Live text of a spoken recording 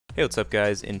Hey, what's up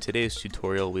guys? In today's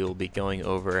tutorial we will be going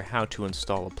over how to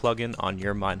install a plugin on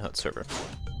your Minehut server.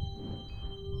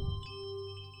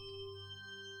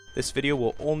 This video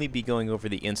will only be going over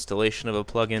the installation of a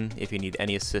plugin. If you need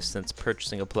any assistance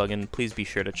purchasing a plugin, please be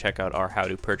sure to check out our how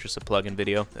to purchase a plugin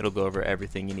video. It'll go over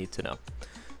everything you need to know.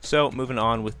 So moving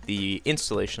on with the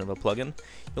installation of a plugin,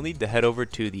 you'll need to head over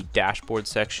to the dashboard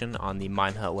section on the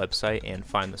Minehut website and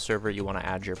find the server you want to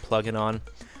add your plugin on.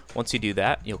 Once you do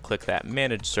that, you'll click that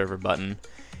Manage Server button,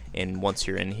 and once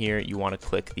you're in here, you want to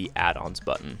click the Add-ons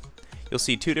button. You'll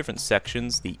see two different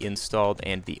sections, the Installed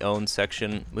and the Owned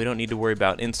section. We don't need to worry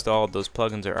about installed, those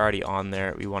plugins are already on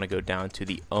there. We want to go down to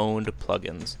the Owned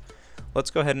plugins.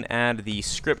 Let's go ahead and add the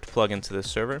script plugin to the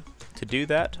server. To do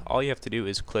that, all you have to do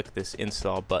is click this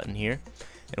Install button here.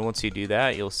 And once you do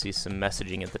that, you'll see some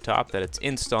messaging at the top that it's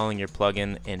installing your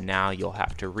plugin, and now you'll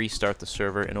have to restart the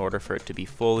server in order for it to be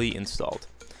fully installed.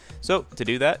 So to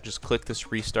do that, just click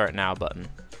this Restart Now button.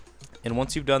 And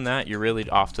once you've done that, you're really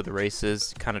off to the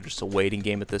races, kind of just a waiting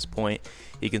game at this point.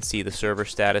 You can see the server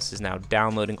status is now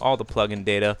downloading all the plugin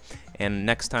data, and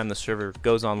next time the server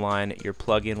goes online, your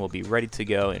plugin will be ready to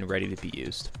go and ready to be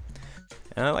used.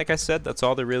 Like I said, that's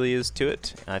all there really is to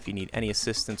it. If you need any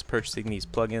assistance purchasing these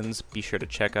plugins, be sure to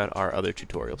check out our other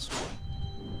tutorials.